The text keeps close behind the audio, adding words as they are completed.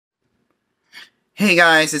Hey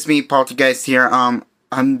guys, it's me, Poltergeist here.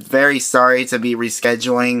 I'm very sorry to be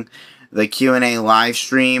rescheduling the Q A live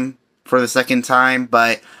stream for the second time,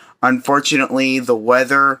 but unfortunately the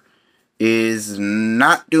weather is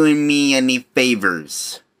not doing me any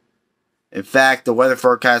favors. In fact, the weather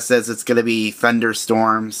forecast says it's gonna be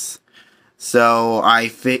thunderstorms. So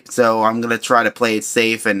I'm gonna try to play it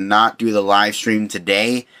safe and not do the live stream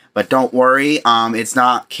today. But don't worry, it's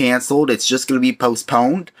not canceled. It's just gonna be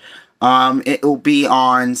postponed. It will be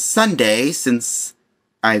on Sunday since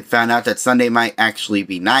I found out that Sunday might actually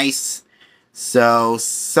be nice. So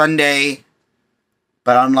Sunday,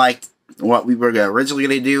 but unlike what we were originally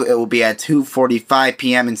gonna do, it will be at 2:45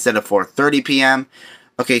 p.m. instead of 4:30 p.m.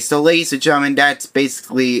 Okay, so ladies and gentlemen, that's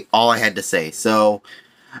basically all I had to say. So,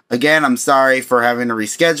 again, I'm sorry for having to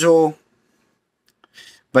reschedule,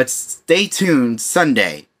 but stay tuned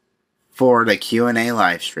Sunday for the Q&A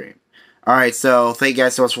live stream. Alright, so thank you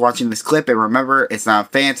guys so much for watching this clip, and remember, it's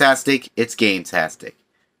not fantastic, it's game-tastic.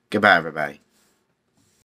 Goodbye, everybody.